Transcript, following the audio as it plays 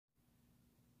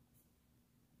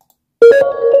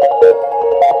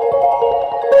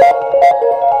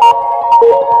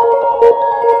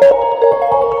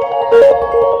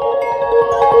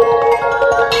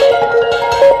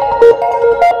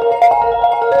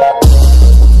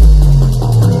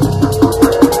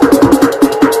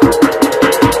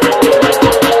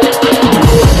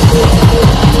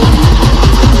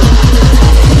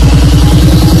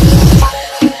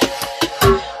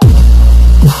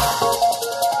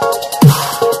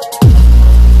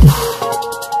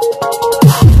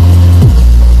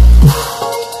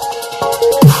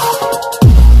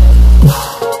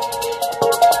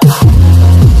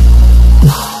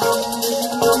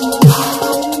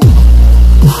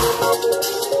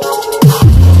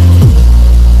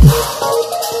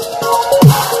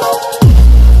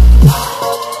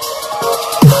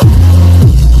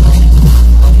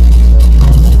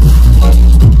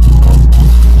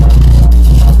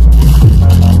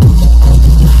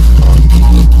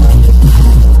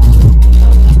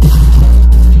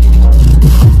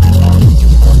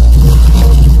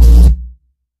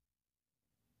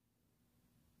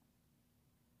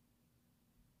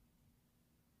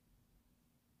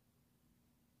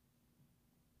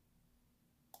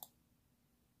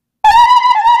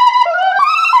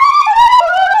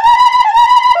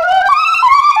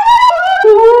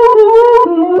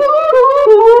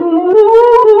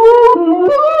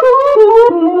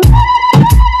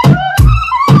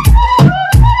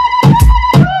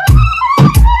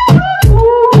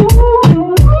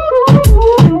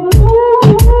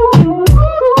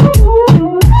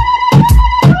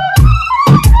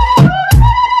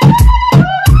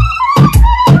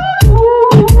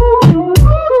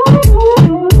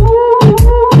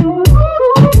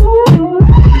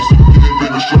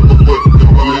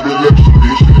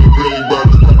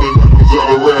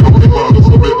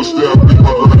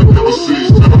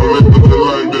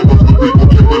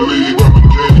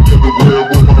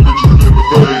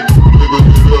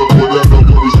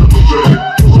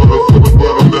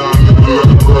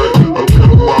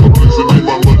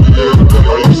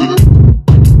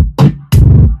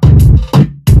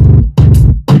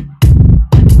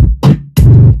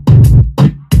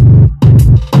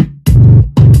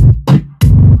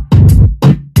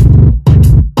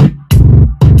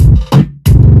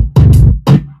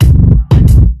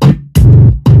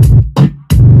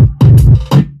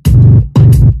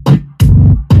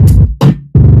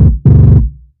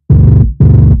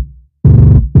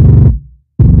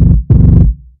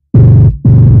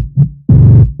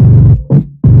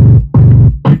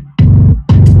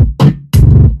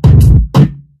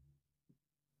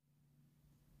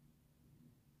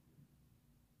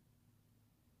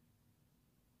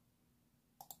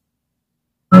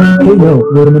Hey yo,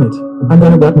 wait a minute. I'm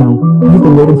gonna rap now. You've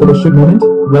been waiting for this shit moment,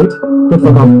 right? Get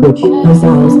fuck off, bitch.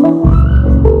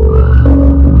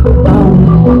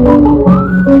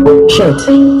 Shit.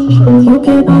 You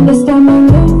can't understand my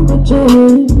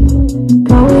languages.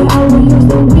 Call it, I will use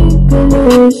the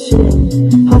weakest shit.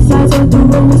 Hot sides of the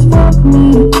room is fuck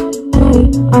me. Hey,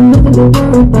 I'm nothing to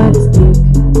worry about this dick.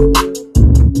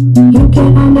 You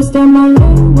can't understand my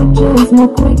languages. No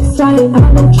quick sight,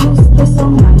 I don't choose this so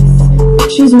nice.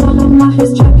 She's one of my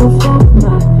hits, try to fuck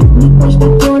my. Me push the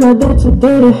door, I bet you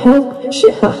there to help.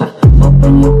 Shit, haha.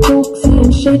 Open your cookie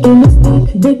and shaking his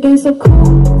dick. Dick ain't so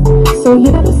cool. So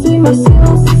you gotta see my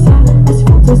seals inside. This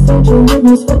photo said you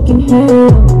witness fucking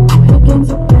hell. Picking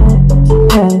so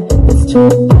bad, it's too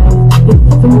bad. You're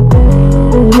fucking bad.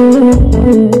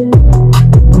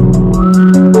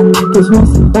 My niggas want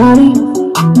somebody.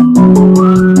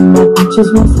 My bitches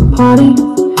want some party.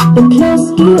 The kill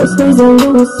skill stays a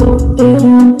little so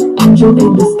damn. Angel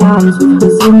in disguise with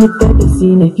his in the baby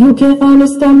scene. If you can't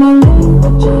understand my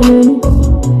languages,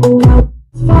 God,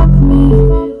 fuck me.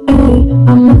 Hey,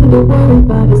 I'm nothing to worry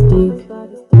about his dick.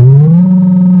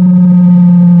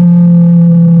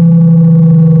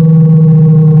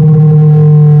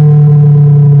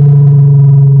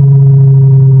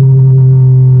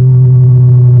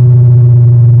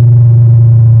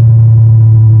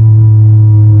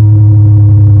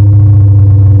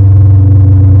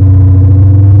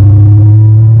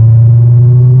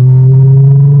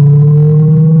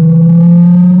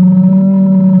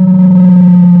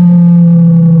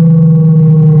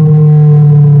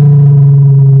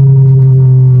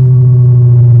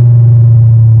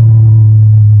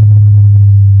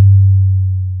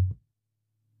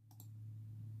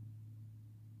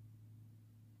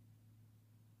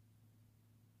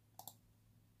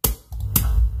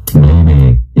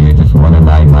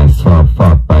 So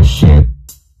fuck my shit.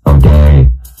 Okay.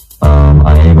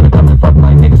 I ain't able to come and fuck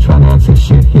my niggas trying to answer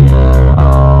shit here.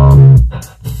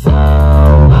 So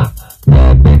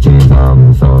that bitch is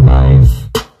so nice.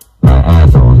 My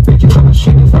assholes bitches on the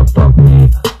shit is up fuck me.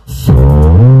 So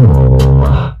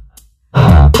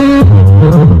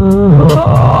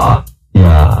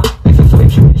yeah, this is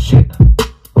literally shit.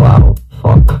 Wow,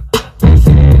 fuck. This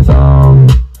is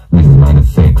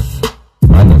 -6.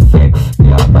 -6,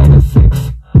 yeah,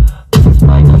 -6. This is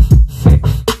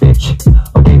 -6, bitch.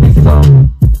 Okay, this is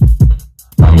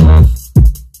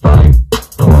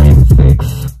 -5.6.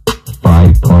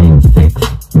 5.6.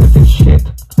 This is shit.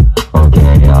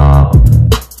 Okay,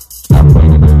 I'm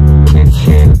going to do this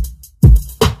shit.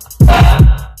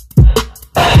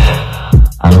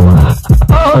 I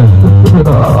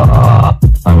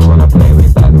don't wanna play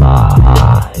with that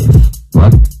knife.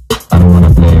 What? I don't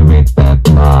wanna play with that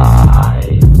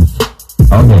knife.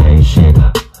 Okay, shit.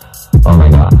 Oh my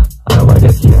god, I don't wanna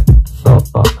get here. So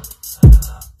fuck.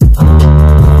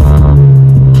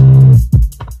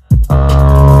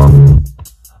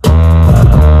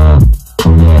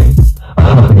 Okay.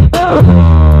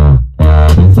 Yeah,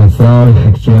 this is so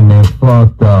extremely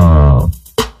fucked up.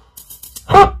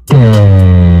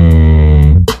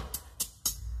 Okay.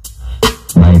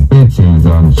 My bitch is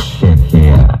on shit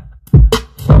here.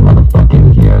 So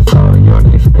motherfucking here, so your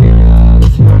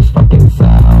experience, your fucking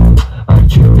sound.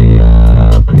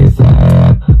 Julia,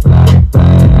 present, black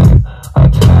bag,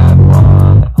 attack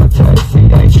 1, attack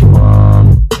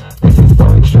CH1. This is so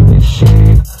extremely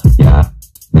shit. Yeah,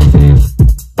 this is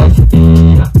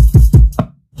SE.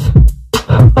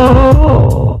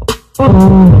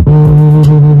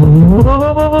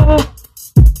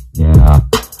 Yeah,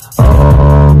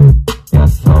 yeah,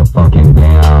 so fucking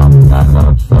damn, that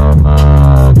love so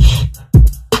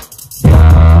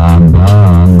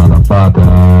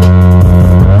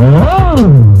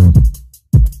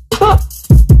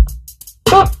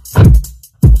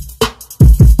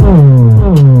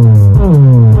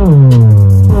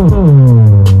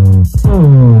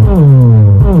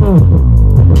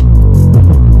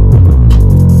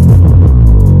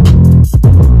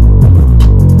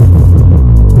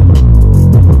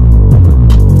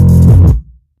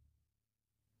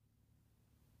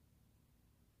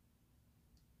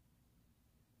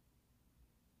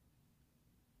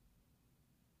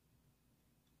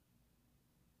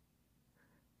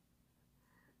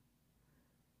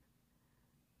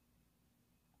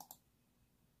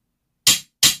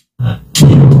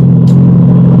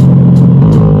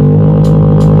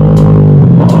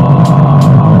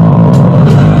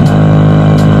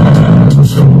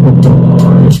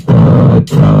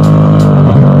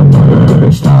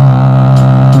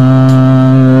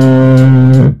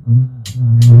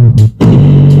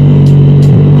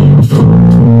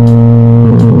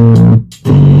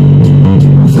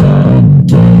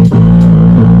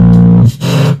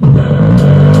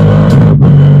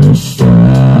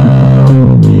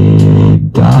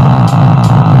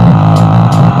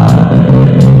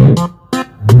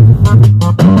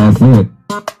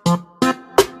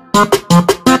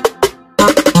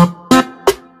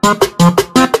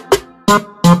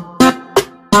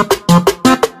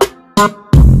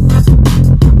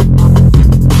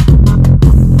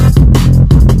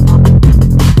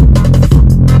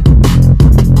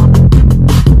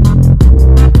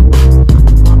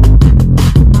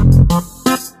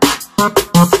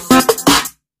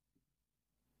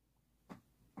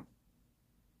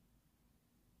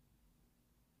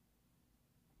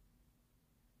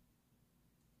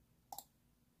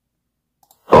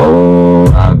Oh,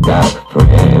 I've got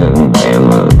friends in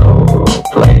low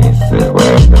places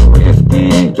where the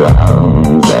whiskey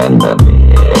drowns and the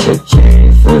beer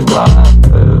chases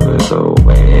blues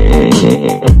away.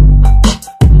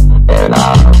 And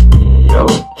I'll be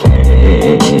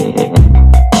okay.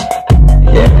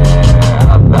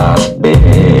 Yeah, I'm not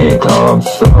big on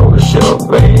social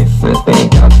basis.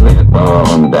 Think I'll slip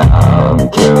on down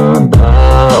to the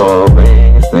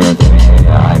oasis.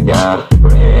 Yeah, I got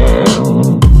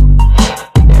friends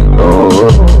in low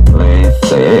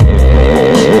places.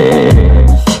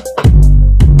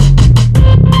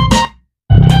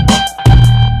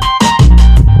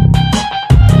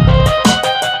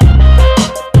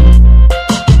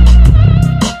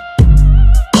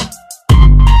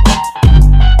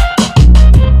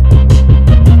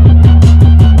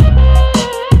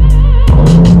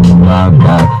 I've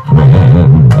got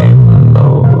friends in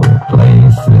low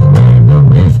places where the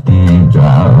whiskey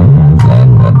drowns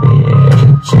and the beer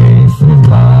chases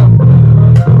my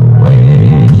blues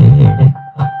away.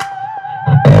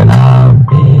 And I'll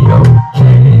be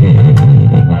okay.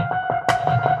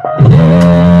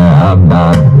 Yeah, I'm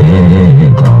not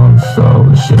big on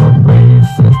social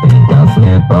basis. Think I'll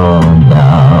slip on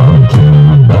down to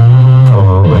the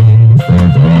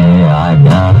oasis. Yeah, I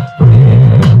got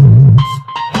friends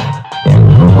in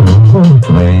low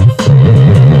places.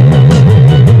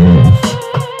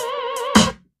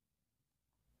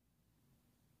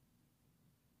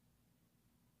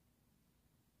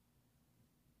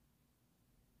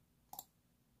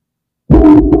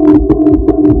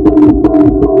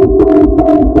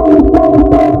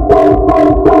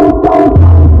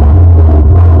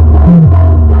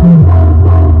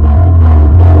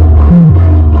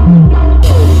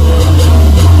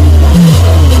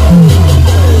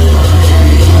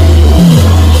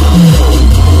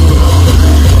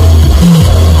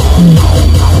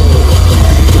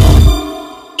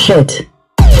 Shit.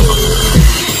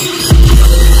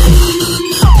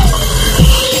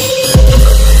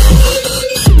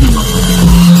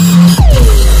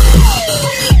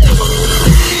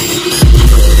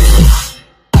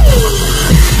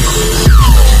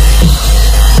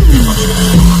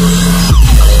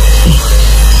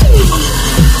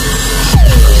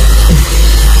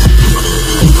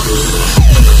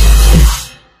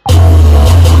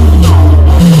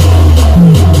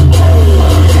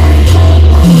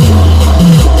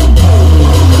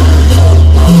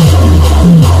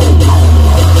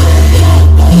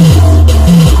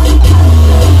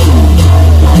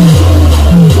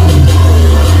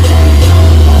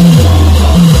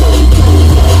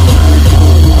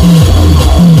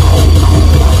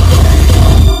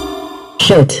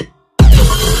 Shit.